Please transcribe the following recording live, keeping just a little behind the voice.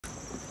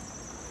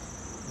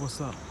What's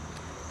up?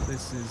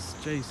 This is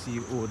JC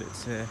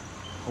Audits here.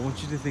 I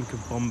want you to think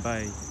of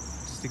Bombay.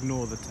 Just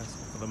ignore the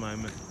Tesla for the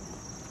moment.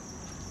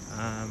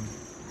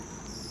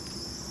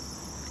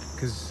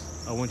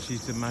 Because I want you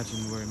to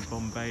imagine we're in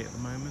Bombay at the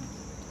moment.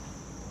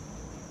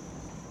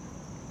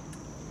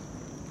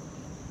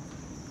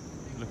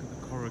 Look at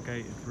the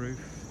corrugated roof.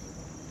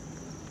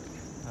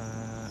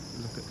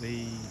 Look at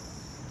the,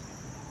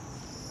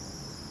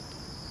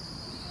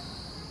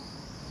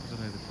 I don't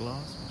know, the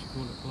glass, would you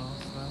call it glass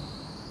there?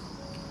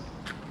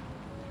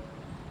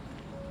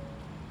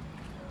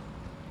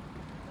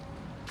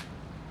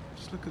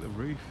 Just look at the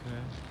roof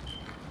there.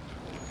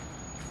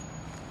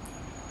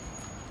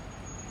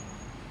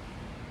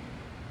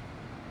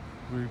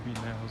 Ruby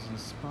Nails and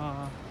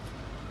Spa,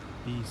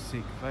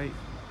 e-cig vape.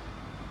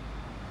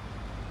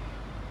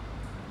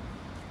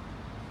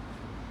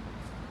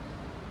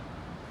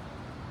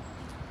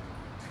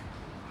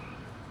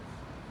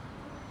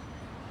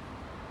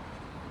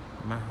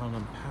 Mahon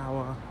and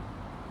Power,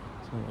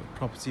 some like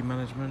property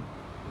management,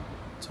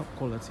 top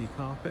quality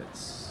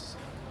carpets.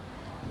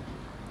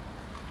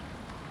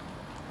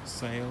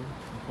 Sale,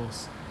 of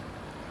course,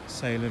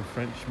 sale in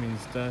French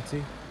means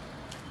dirty.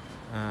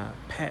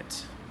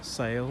 Pet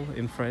sale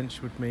in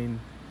French would mean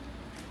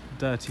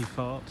dirty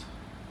fart.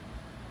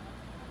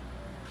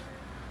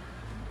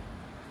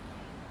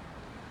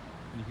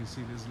 And you can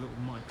see there's a little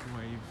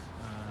microwave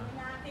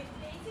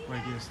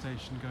radio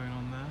station going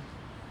on there,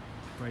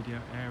 radio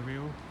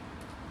aerial.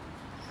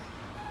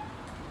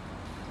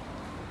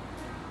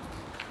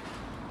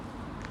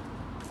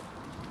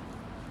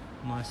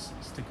 Nice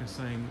sticker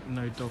saying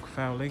no dog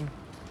fouling,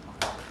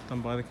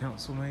 done by the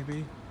council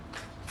maybe.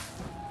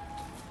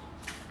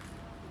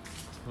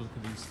 Let's have a look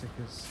at these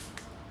stickers.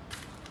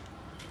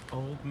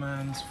 Old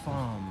Man's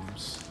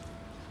Farms.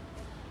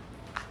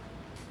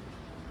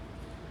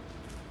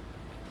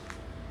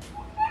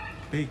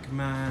 Big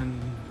Man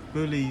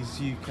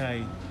Bullies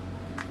UK.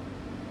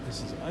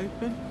 This is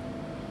open.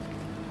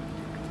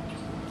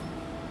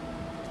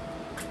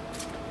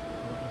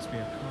 Well, that must be a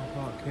car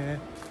park here.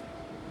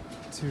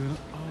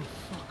 Oh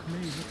fuck me,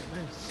 look at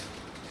this.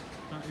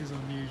 That is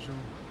unusual.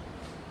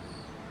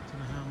 I don't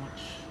know how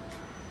much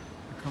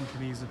the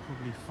companies are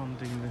probably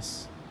funding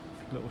this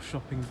little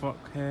shopping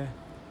block here.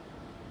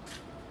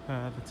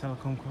 The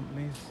telecom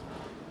companies.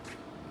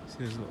 See,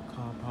 there's a little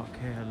car park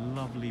here, a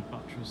lovely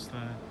buttress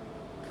there.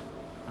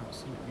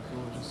 Absolutely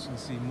gorgeous. You can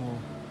see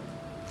more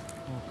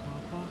car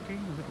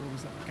parking. Look, what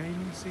was that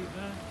gaming seat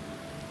there?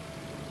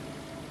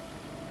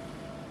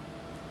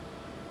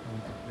 And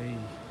we've got the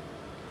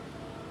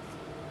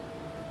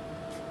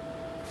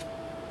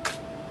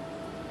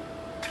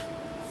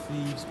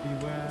Thieves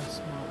beware,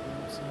 smart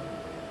water.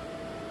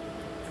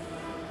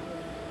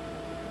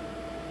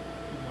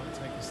 You might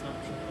take a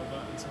snapshot of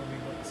that and tell me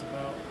what it's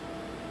about.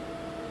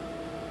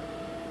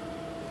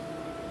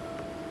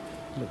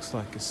 Looks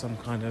like it's some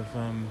kind of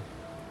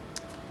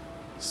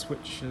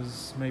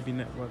switches, maybe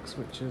network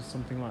switches,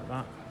 something like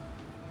that.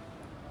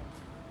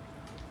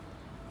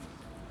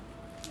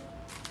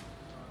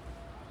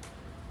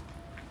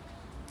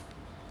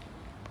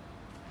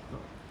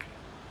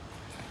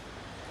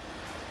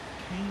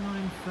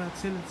 Canine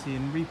fertility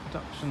and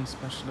reproduction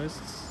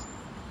specialists.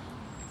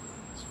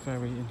 It's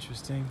very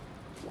interesting.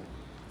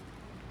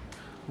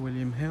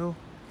 William Hill.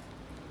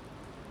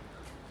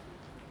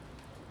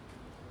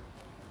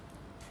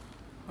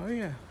 Oh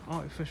yeah,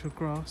 artificial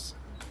grass.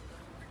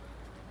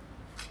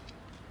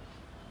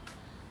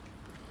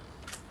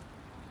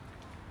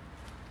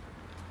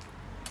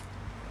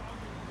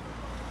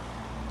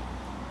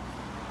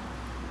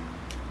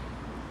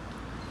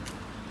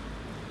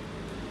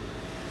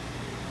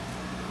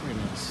 Very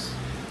nice.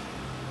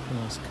 A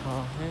nice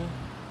car here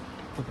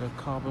with a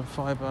carbon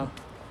fibre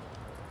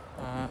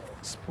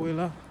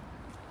spoiler.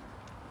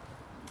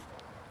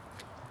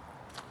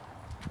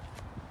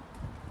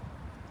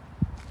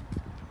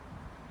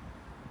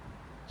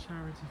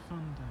 Charity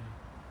Fun Day.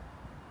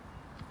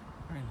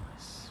 Very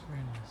nice,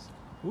 very nice.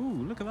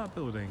 Ooh, look at that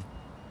building.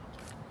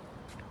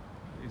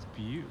 It's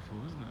beautiful,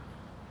 isn't it?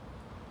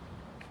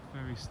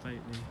 Very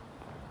stately.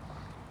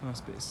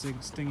 Nice bit of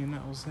stinging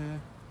nettles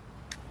here.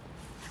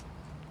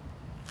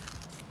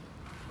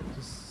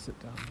 Just sit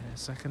down here a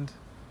second.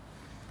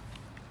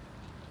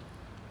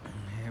 And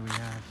here we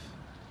have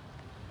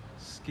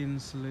Skin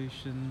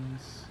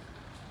Solutions,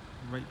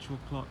 Rachel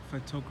Clark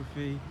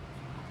Photography,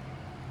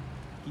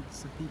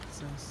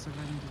 Pizza,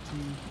 Serenity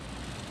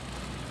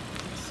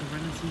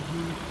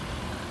Healing.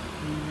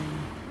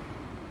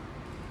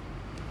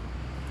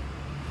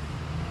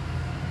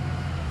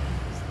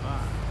 What's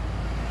that?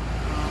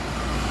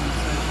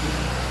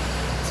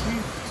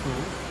 Tooth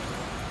Talk.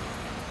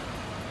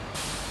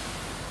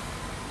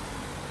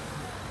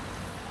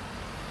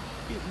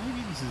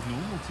 Maybe this is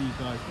normal to you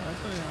guys, but I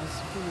don't know, I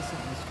just feel there's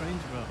something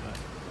strange about that.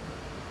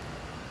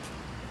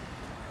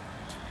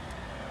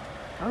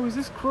 Oh, is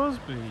this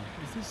Crosby?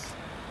 Is this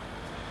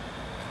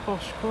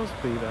Posh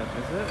Crosby then,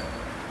 is it?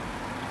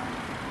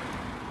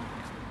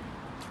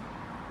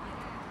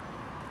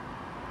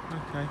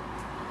 Okay.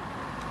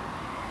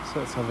 So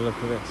let's have a look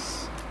at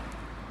this.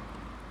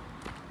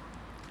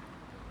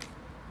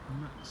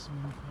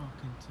 Maximum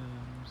parking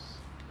terms.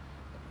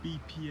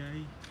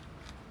 BPA.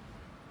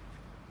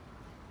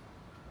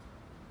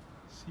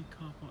 See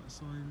car park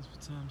signs for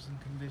terms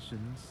and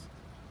conditions.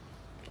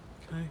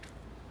 Okay.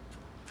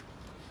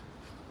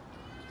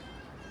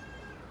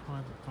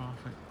 Private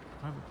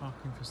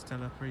parking for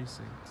Stella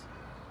Precinct.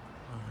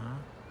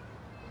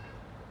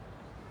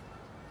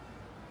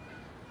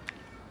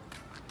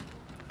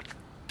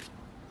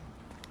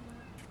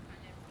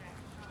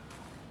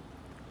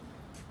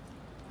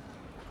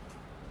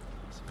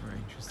 It's a very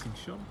interesting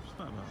shop. What's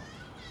that about?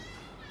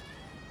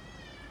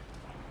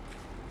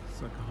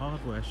 It's like a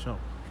hardware shop.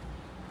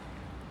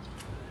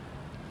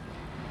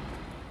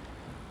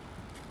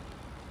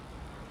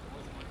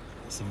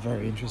 It's a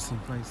very interesting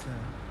place there.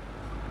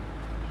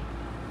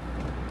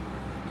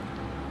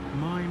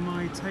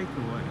 My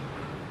takeaway.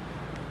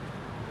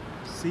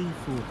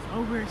 C4.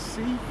 Oh, we're at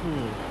C4.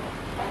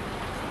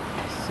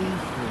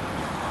 C4.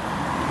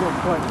 Not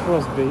quite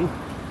Crosby.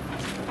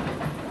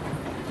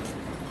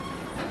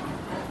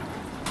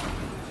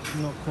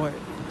 Not quite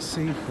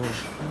C4. Oh,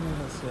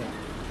 that's it.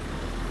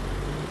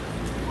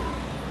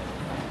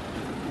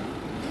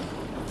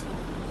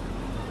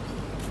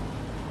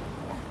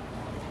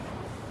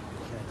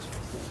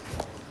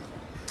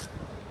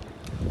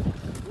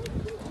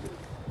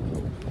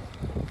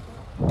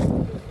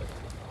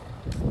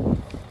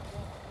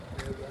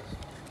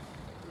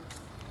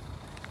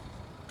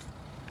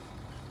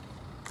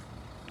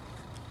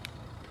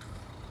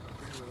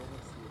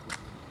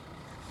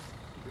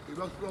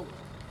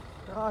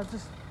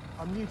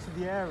 I'm new to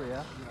the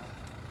area.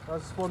 I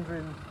was just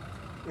wondering,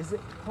 is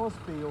it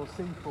Crosby or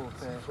Seaforth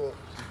there?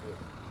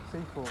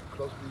 Seaforth.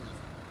 Crosby's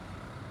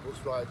bus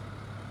ride.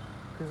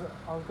 Because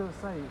I was going to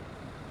say,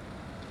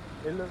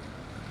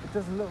 it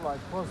doesn't look like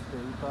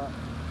Crosby, but...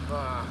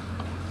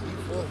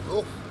 Seaforth,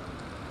 rough.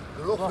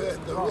 The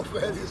rough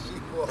area is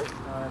Seaforth.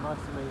 Nice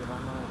to meet you,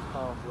 man. My name's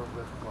Carl.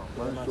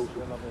 Nice to meet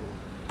you,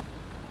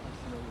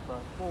 bro.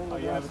 Oh,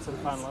 you're Everton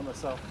fan like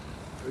myself.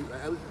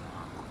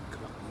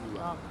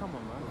 Oh, come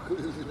on, man.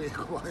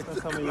 Don't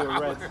tell me you're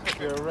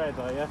a red,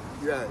 are you?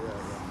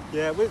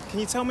 Yeah, can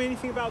you tell me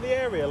anything about the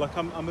area? Like,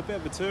 I'm a bit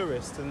of a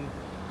tourist, and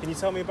can you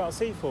tell me about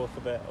Seaforth a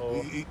bit?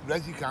 Or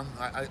Red, you can.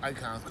 I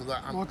can't, because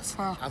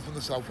I'm from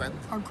the south end.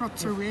 I've got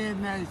to here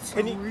now.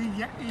 So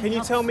can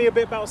you tell me a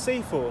bit about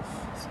Seaforth?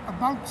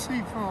 About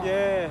Seaforth?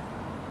 Yeah.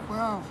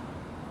 Well,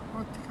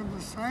 what can I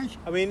say?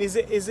 I mean,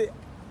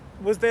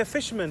 was there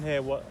fishermen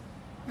here? What?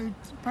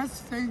 It's the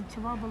best thing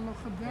to have a look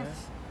at this.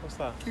 Yeah. What's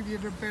that? Give you a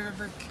bit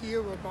of a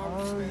cue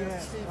about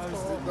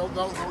Seaforth.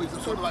 No,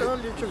 it's sort of like... All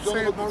you can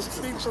say about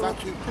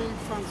Seaforth being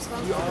fantastic.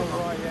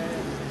 Oh, right,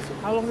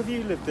 yeah. How long have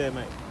you lived there,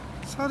 mate?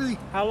 Sorry?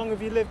 How long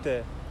have you lived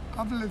there?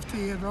 I've lived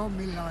here all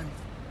my life.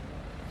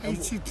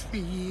 83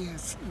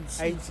 years in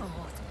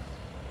Seaforth.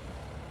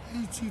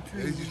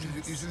 83 years.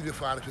 He used to do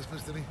Father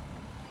Christmas, didn't he?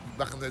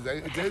 Back in the day.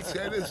 It did,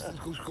 serious.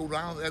 It goes go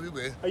round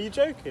everywhere. Are you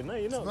joking? No,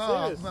 you're not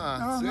serious. No,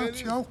 I'm not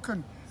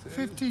joking.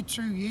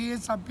 52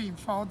 years I've been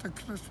Father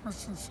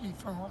Christmas in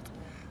Seaforth.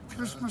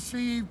 Christmas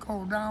Eve,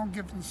 go down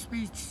giving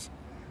sweets.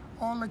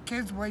 All the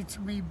kids wait to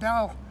me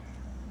bell.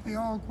 They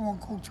all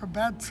go to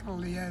bed till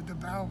they hear the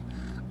bell.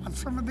 And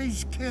some of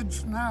these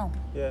kids now,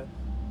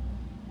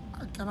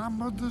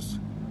 grandmothers,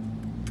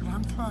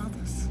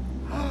 grandfathers,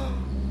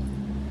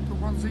 the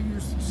ones that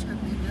used to sit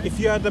me there. If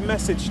you had a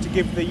message to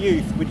give the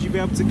youth, would you be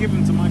able to give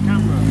them to my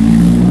camera?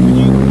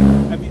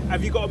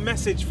 Have you got a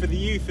message for the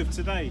youth of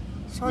today?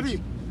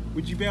 Sorry?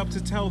 Would you be able to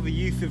tell the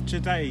youth of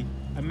today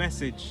a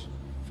message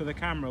for the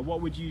camera? What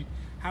would you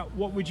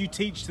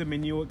teach them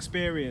in your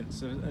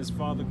experience as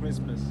Father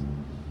Christmas?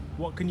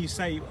 What can you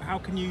say? How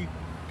can you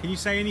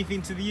say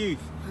anything to the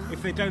youth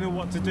if they don't know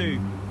what to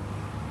do?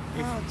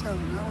 I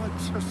don't know.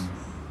 It's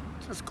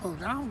just go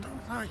down,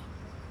 don't I?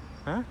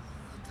 Huh?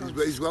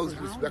 He's well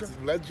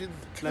respected legend.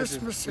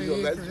 Christmas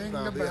Eve, ring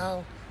the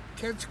bell.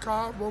 Kids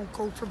won't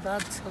go to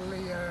bed till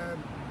they.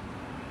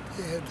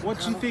 What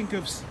do you think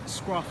of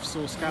scruffs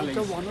or scallies? I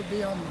don't want to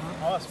be on that.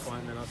 Oh, that's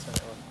fine then, I'll take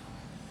it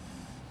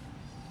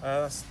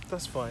off.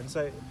 That's fine.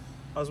 So,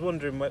 I was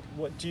wondering,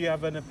 what do you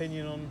have an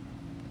opinion on,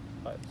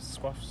 like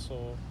scruffs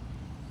or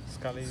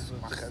scallies?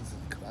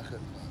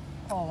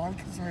 Oh, I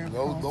can say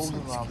about those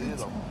around here,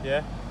 though.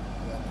 Yeah?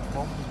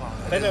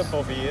 They don't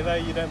bother you, though.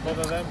 You don't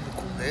bother them. They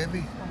couldn't hear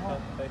me.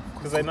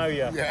 Because they know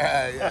you.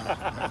 Yeah.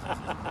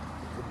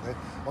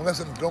 Unless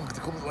I'm drunk,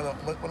 when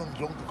I'm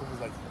drunk, they come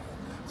like.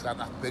 It's not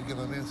that big, you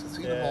know what I mean? So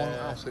see in the morning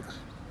at 6.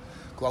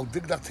 Go out,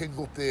 dig that thing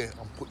up there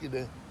and put you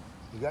there.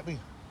 You get me?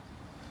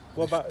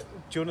 What about, do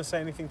you want to say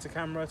anything to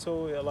camera at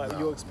all? Like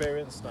your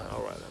experience? No,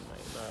 alright then,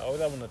 mate. No, I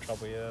don't want to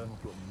trouble you. No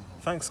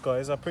Thanks,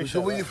 guys. I appreciate it.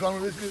 So where are you from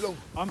originally, though?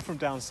 I'm from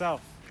down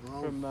south.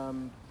 From a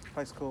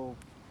place called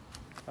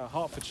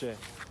Hertfordshire.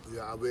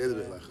 Yeah, I've heard of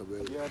it. Have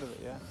you heard of it,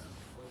 yeah?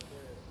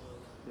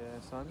 Yeah,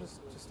 so I'm just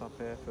up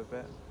here for a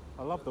bit.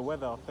 I love the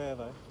weather up here,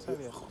 though. I tell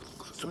you,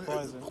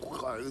 surprising.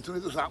 It's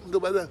only just happened, the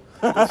weather.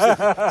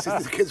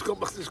 Since the kids come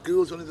back to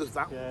school, it's only just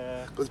happened.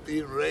 Yeah. But it's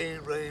been rain.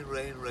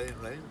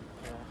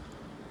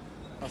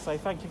 Yeah. I'll say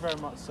thank you very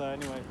much, sir.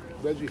 Anyway,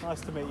 Reggie.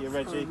 nice to meet you,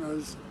 Reggie. Very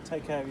nice.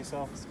 Take care of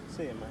yourself.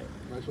 See you, mate.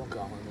 Nice one,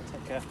 Carl.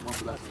 Take care. One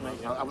for Nice to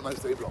meet you. Have a nice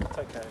day, bro.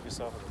 Take care of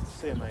yourself.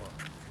 See you, mate.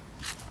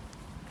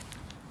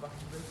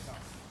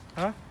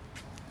 Huh?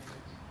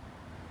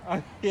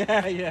 Oh,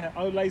 yeah, yeah.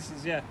 Oh,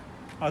 laces, yeah.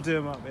 I'll do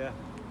them up, yeah.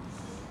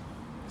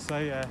 So,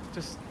 yeah,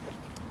 just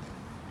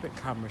a bit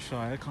camera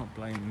shy. I can't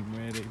blame him,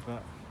 really,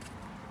 but...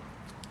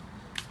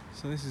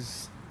 So this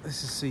is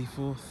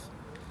Seaforth.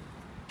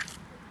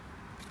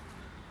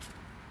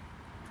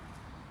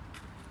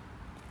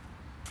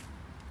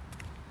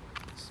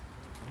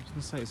 I was going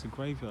to say it's a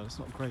graveyard. It's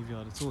not a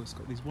graveyard at all. It's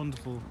got these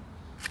wonderful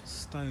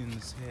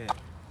stones here.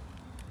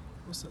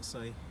 What's that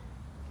say?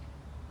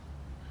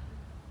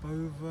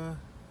 Bowersdale.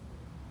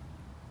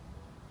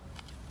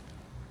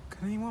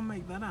 Can anyone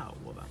make that out?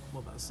 What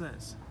that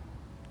says?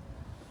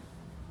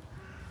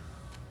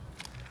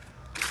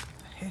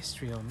 The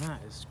history on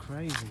that is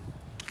crazy.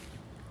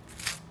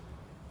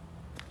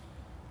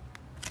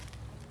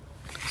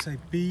 Say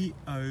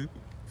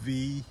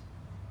Bowersdale.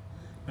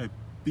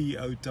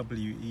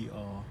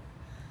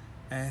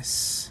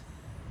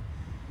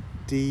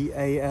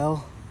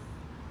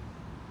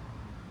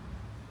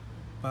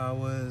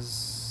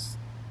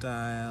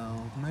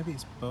 Bowersdale. Maybe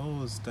it's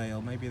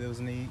Bowersdale. Maybe there was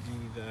an E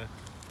there.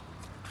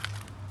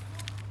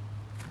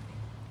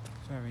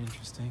 Very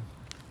interesting.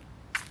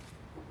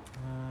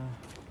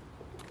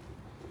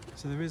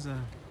 So there is a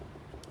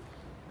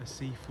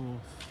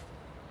Seaforth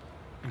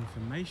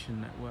Information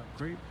Network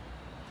group.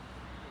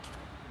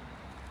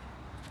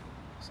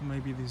 So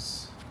maybe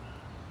there's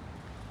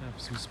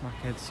some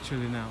smackheads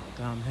chilling out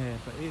down here,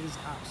 but it is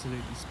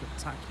absolutely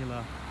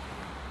spectacular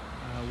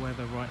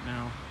weather right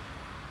now.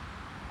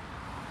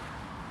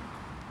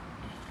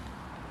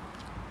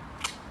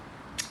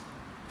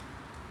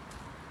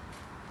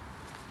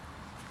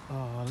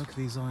 Oh, look at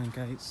these iron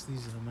gates.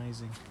 These are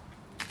amazing.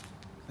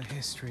 The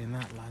history in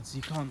that, lads.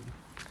 You can't...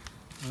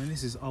 I mean,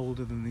 this is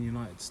older than the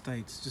United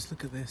States. Just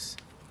look at this.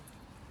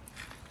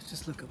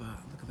 Just look at that.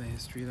 Look at the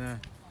history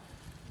there.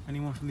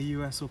 Anyone from the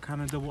US or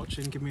Canada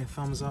watching, give me a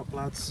thumbs up,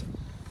 lads.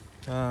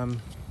 I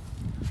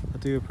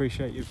do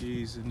appreciate your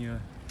views and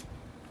your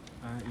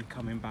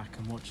coming back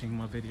and watching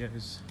my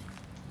videos.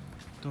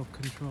 Dog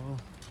control.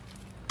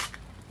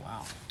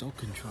 Wow, dog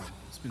control.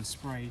 It's been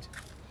sprayed.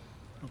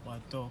 Not by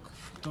a dog.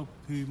 Dog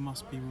poo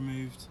must be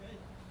removed.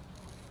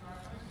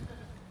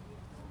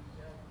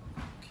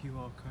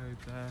 QR code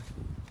there.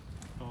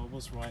 Oh, I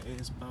was right,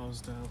 it is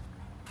Bowersdale.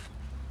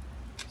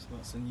 So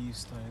that's a new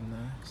stone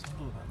there. So I don't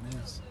know what that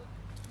means.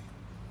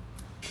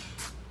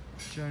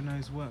 Joe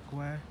knows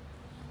workwear.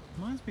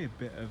 Reminds me a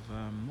bit of,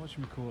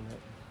 whatchamacallit.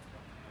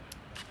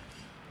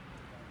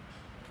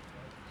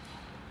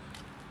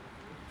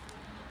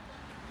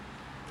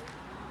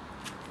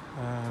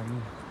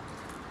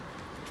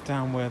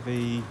 Down where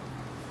the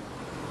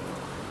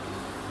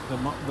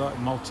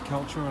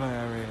multicultural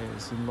area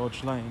is in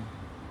Lodge Lane.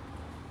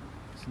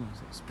 There's a nice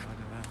little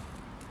spider there.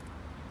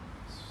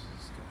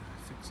 Let's get a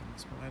fix on the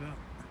spider.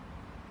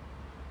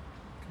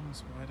 Come on,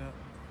 spider.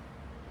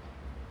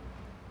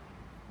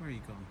 Where are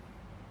you gone?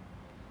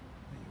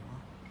 There you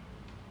are.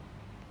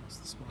 That's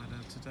the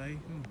spider today.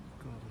 Oh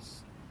God,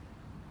 it's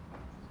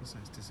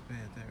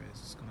disappeared. There it is.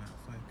 It's gone out of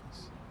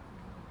focus.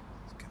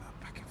 Let's get that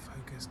back in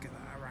focus. Get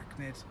that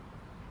arachnid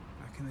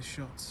back in the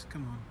shots.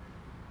 Come on.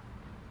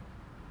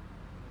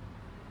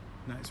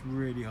 No, it's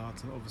really hard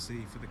to,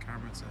 obviously, for the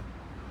camera to,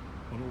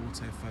 on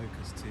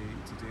autofocus to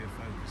do a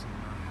focus on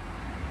that.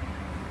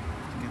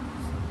 I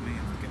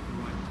have to get the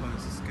right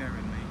close. It's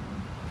scaring me.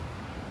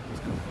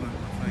 It's got to blow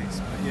my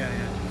face. But yeah.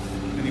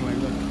 Anyway,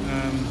 look.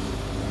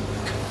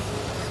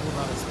 It's all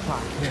about this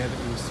plaque here that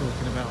we was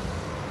talking about.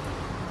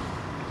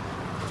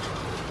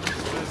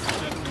 There's the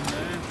gentleman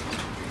there.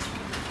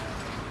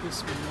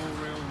 This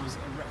memorial was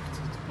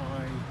erected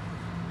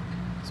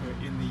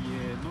in the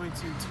year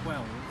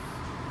 1912.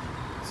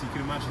 So you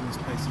can imagine this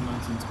place in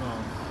 1912.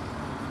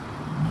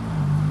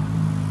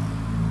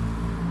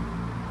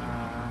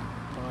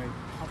 By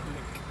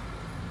public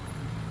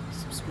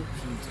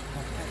subscription to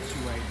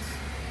perpetuate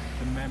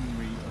the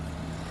memory of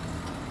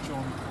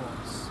John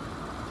Potts,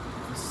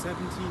 for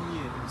 17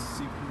 years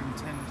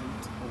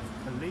Superintendent of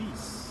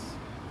Police.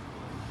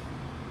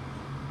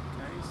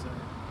 Okay, so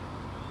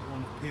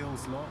one of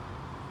Peel's lot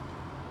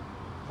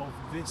of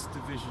this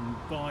division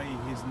by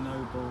his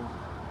noble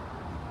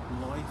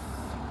life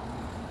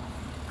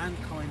and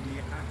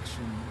kindly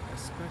action,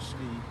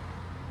 especially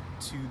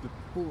to the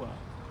poor.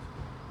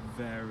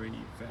 Very,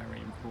 very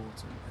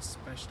important,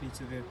 especially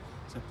to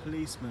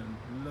policemen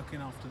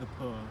looking after the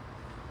poor,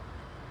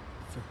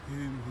 for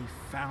whom he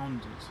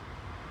founded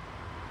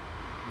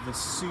the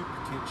soup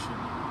kitchen.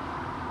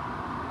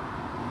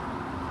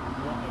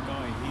 What a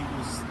guy. He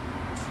was a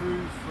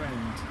true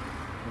friend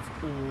of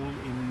all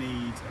in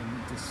need and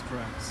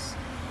distress.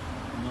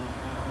 And I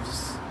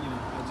just,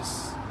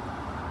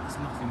 there's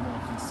nothing more I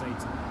can say to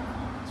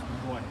that. It's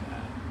right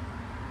there.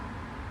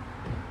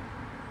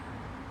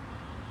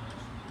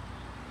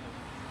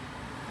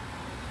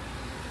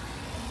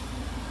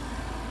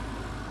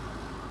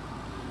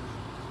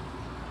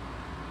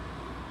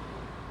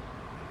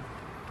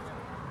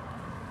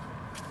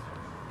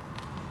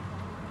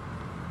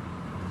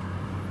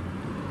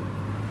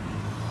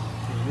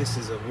 This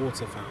is a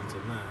water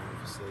fountain there,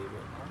 obviously,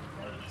 but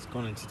it's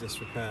gone into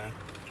disrepair.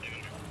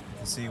 You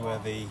can see where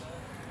the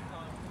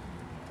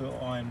little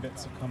iron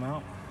bits have come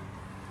out.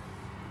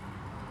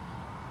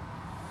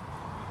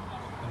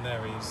 And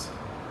there he is,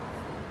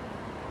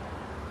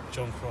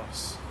 John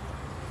Cross.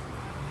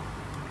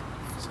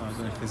 So I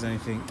don't know if there's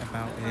anything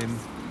about him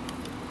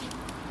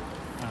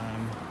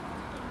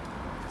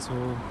at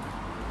all.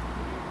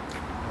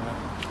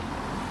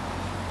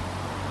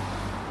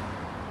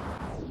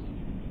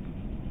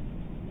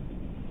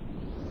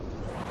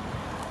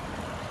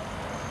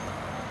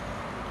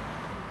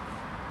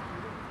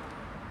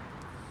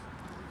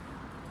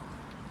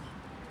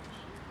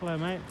 Hello,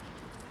 mate.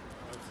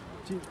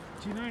 Do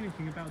you know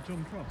anything about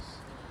John Cross?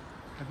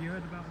 Have you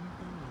heard about him?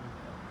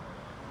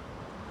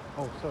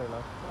 Or? Oh, sorry,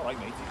 lad. All right,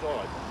 mate. He's all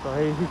right.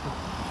 Sorry. Have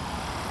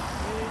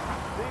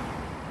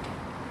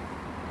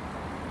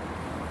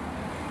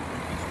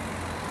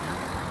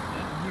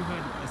you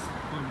heard of this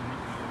appointment?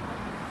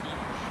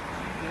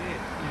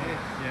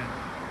 Yeah.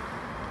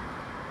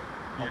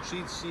 Oh,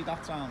 see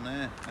that down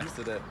there next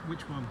to the.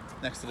 Which one?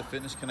 Next to the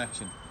Fitness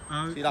Connection.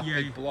 Oh, see that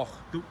yeah, big block?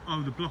 The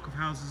block of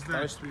houses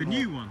there. The an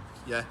new one.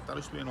 Yeah, that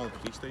used to be an old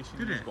police station.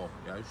 Did it?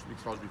 Yeah, it used to be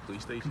Crosby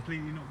Police Station.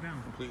 Completely knocked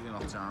down. Completely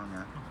knocked down.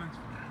 Yeah. Oh, thanks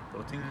for that.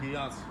 But I think he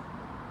had.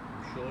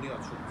 I'm sure he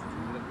had something to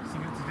do with it.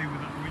 Something to do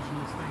with that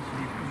original station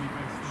you probably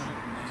based on.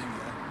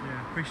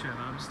 Yeah, appreciate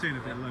that. I'm just doing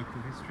a bit of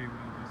local history,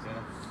 whatever. So.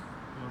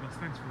 Yeah. Well,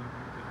 thanks for that.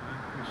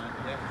 Appreciate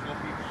that. Yeah, it's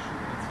lovely.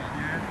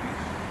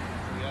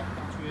 Yeah. Yeah,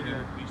 that's where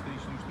the police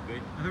station used to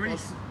be. Are there any?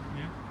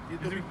 Yeah.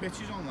 There'll be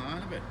pictures online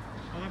a bit.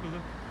 I'll have a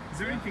look. Is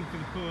there anything for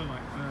the poor,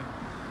 like for?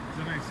 Because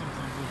I know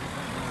sometimes there's a bit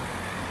of,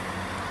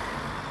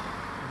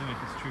 I don't know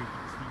if it's true, but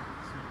it's not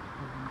a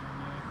problem down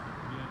there.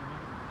 Have you heard of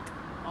that?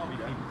 Oh,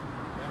 yeah.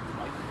 Yeah,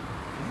 right.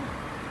 Is it?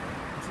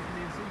 Is it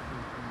near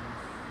Seafood?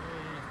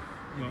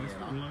 Yeah, it's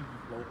all over.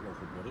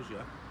 Local brothers,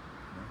 yeah.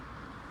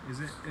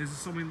 Is it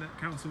something that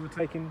council would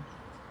take in,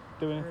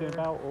 do anything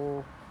about,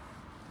 or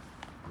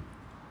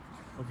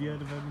have you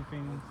heard of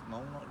anything? No,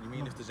 not. You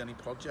mean if there's any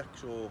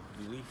projects or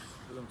relief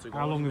for them to go?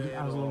 How long has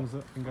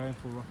it been going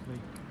for roughly?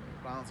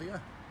 Around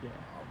here? Yeah.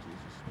 Oh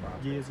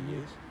Jesus. Years and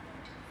years.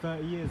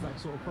 30 years, that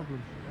sort of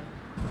problem.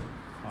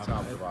 Since I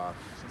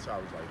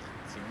was like a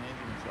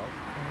teenager myself.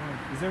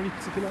 Is there any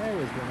particular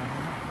areas where they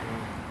hang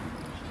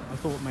out? I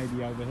thought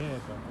maybe over here,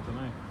 but I don't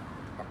know.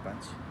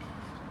 Backbench.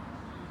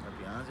 Right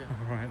behind you.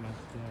 Right,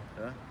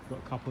 yeah. Got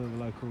a couple of the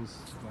locals.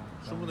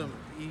 Some of them,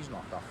 he's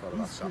not that far.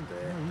 That's sat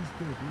there. No, he's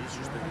good. He's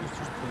just like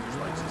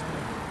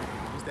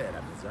he's there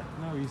every day.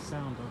 No, he's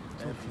sound.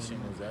 Every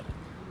single day.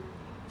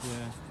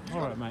 Yeah.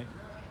 All right, mate.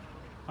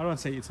 I don't want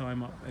to take your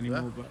time up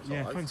anymore, but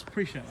yeah, right. Thanks.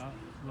 Appreciate that.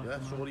 Yeah.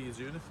 So what are you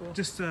doing it for?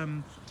 Just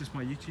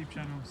my YouTube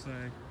channel. So.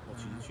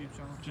 What's your YouTube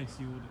channel?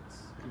 JC Audits.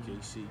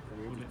 JC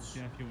Audits.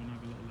 Yeah, if you want to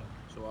have a little look.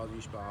 So how do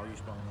you spell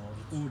Audits?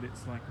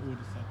 Audits, like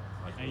auditor.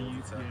 Like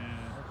auditor.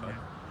 Yeah. Okay.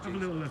 Yeah. Have a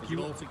little look. Is it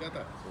all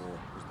together, or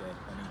is there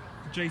any?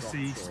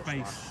 JC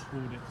space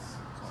Audits.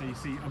 So you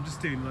see, I'm just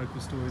doing local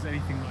stories.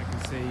 Anything that I can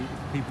see.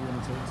 If people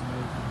want to talk to me, I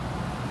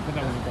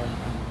don't want to go on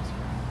cameras.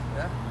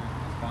 Yeah.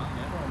 Fine.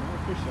 Yeah. All right, I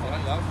appreciate it. All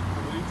right, lad.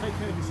 Will you Take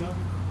care of yourself.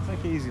 Take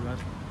it easy, lad.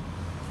 So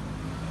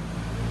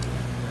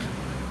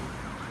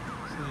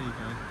there you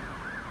go.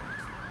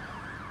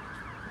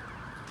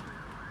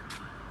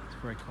 It's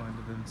very kind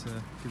of them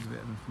to give a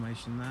bit of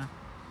information there.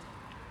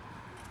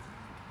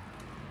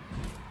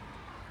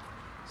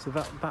 So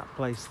that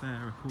place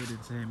there, according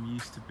to him,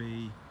 used to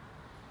be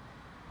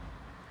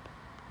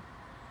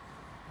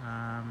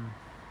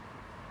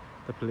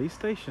the police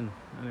station,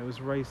 and it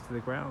was razed to the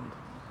ground.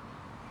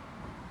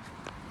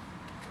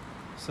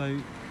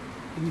 So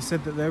he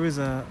said that there is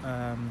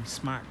a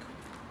smack,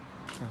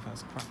 I don't know if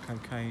that's crack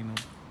cocaine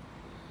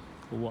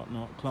or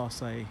whatnot,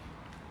 Class A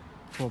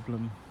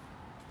problem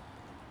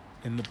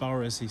in the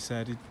boroughs, he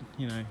said.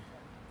 You know,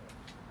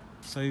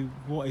 so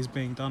what is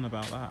being done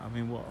about that? I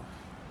mean, what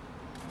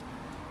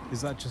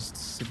is that just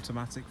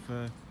symptomatic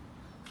for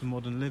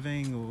modern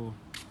living, or,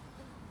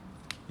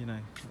 you know,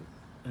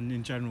 and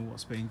in general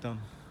what's being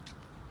done?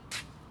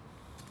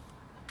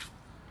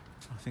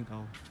 I think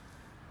I'll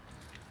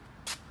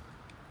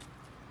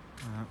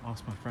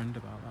ask my friend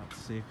about that to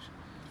see if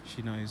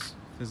she knows if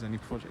there's any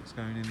projects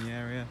going in the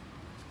area.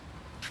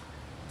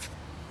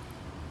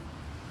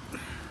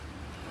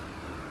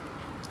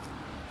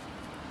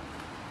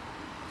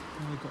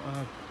 We've got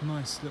a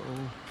nice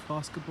little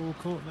basketball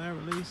court there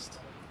at least,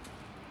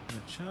 and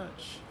a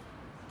church.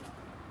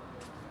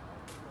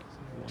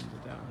 Let's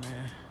wander down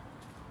here.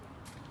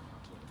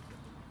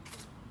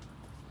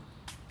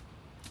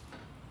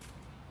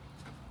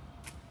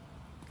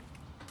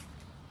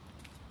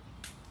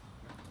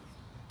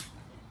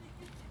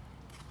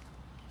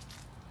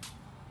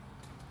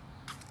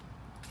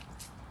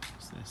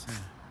 What's this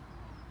here?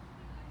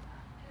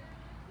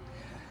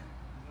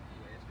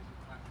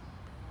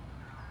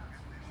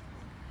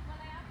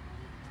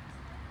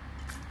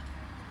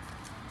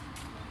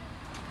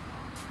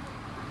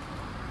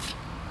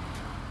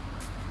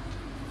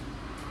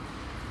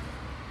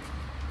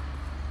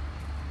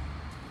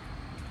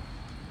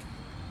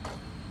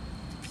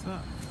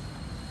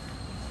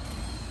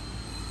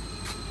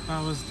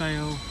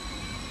 Bowersdale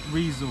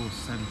Resource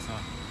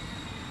Centre.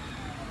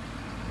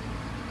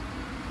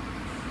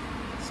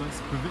 So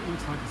it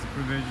looks like it's a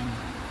provision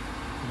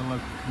for the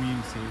local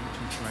community, which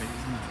is great,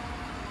 isn't it?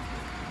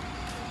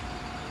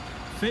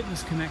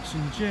 Fitness Connection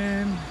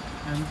Gym,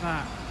 and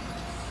that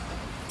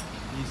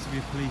used to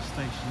be a police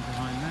station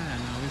behind there.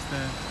 Now, I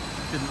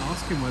didn't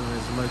ask him whether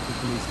there's a local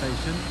police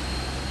station,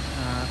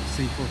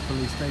 Seaforth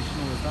Police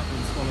Station, or has that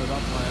been swallowed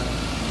up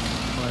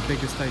by a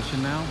bigger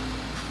station now?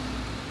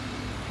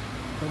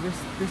 But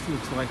this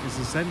looks like it's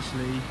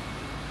essentially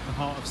the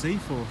heart of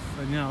Seaforth,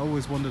 and I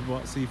always wondered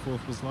what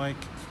Seaforth was like.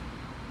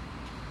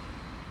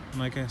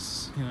 And I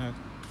guess,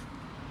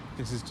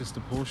 this is just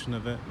a portion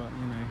of it, but,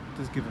 it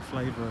does give a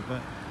flavour of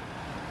it.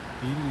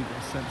 You really get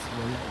a sense of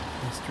a lot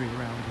of history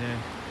around here.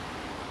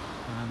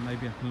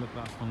 Maybe I can look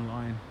that up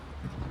online.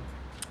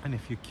 And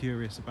if you're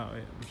curious about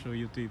it, I'm sure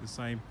you'll do the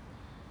same.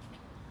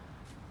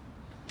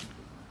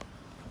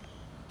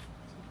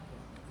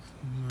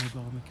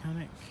 Mobile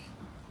mechanic.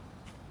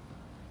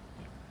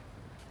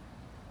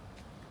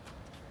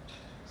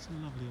 It's a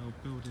lovely old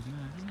building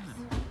there, isn't it?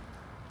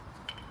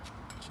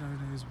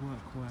 Jono's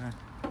Workwear.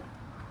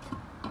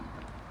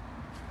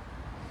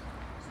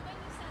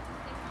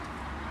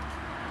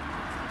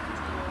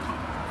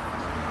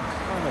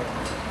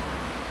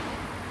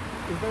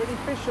 Is there any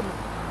fishermen?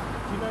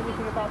 Do you know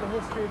anything about the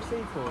history of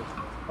Seaforth?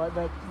 Like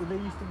was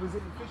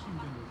it the fishing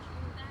village?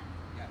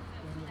 Yeah.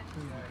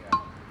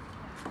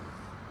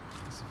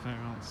 That's a fair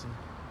answer.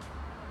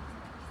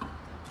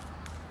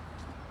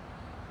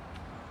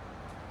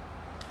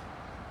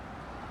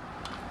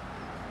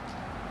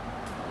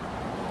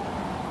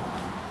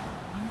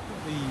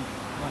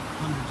 Like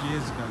 100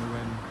 years ago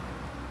when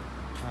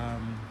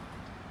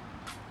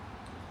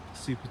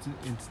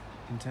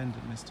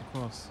Superintendent Mr.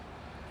 Cross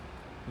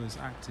was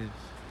active,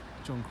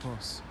 John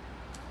Cross,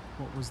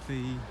 what was it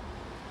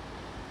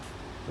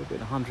would have been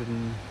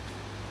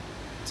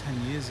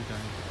 110 years ago,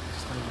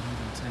 just over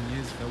 110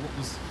 years ago, what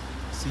was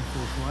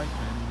Seaforth like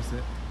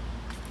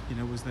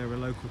then? Was there a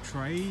local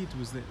trade?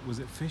 Was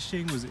it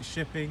fishing? Was it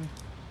shipping?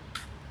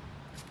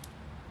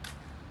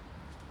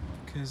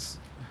 Because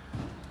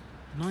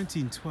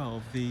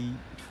 1912,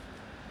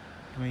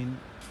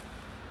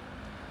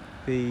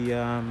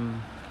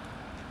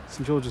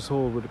 St George's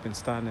Hall would have been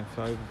standing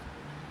for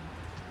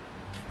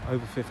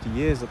over 50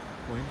 years at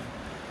that point.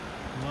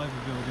 The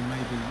library building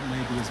maybe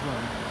as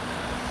well.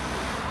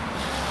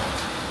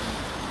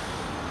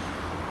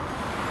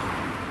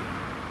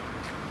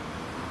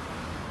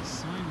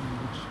 Sign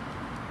language.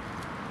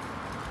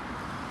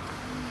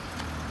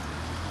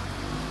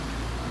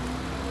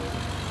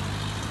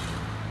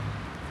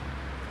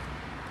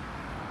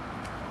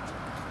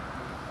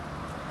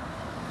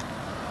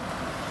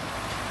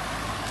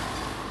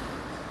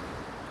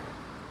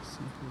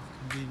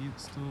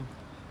 Convenience store.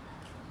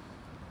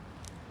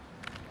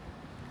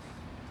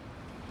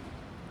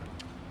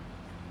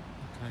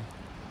 Okay.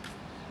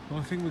 Well,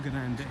 I think we're going to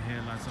end it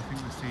here, lads. I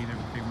think we've seen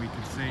everything we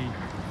can see.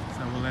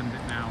 So we'll end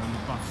it now on the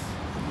bus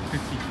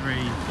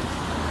 53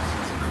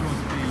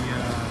 Crosby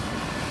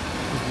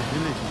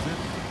Village, is it?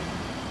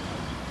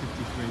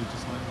 53,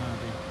 just like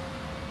Derby.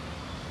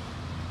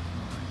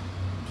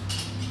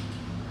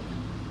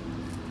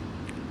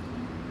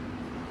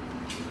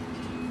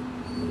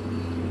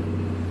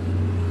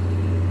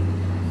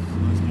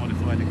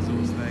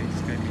 Exhaust there,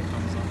 just gave me a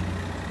thumbs up.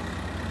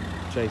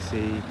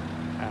 JC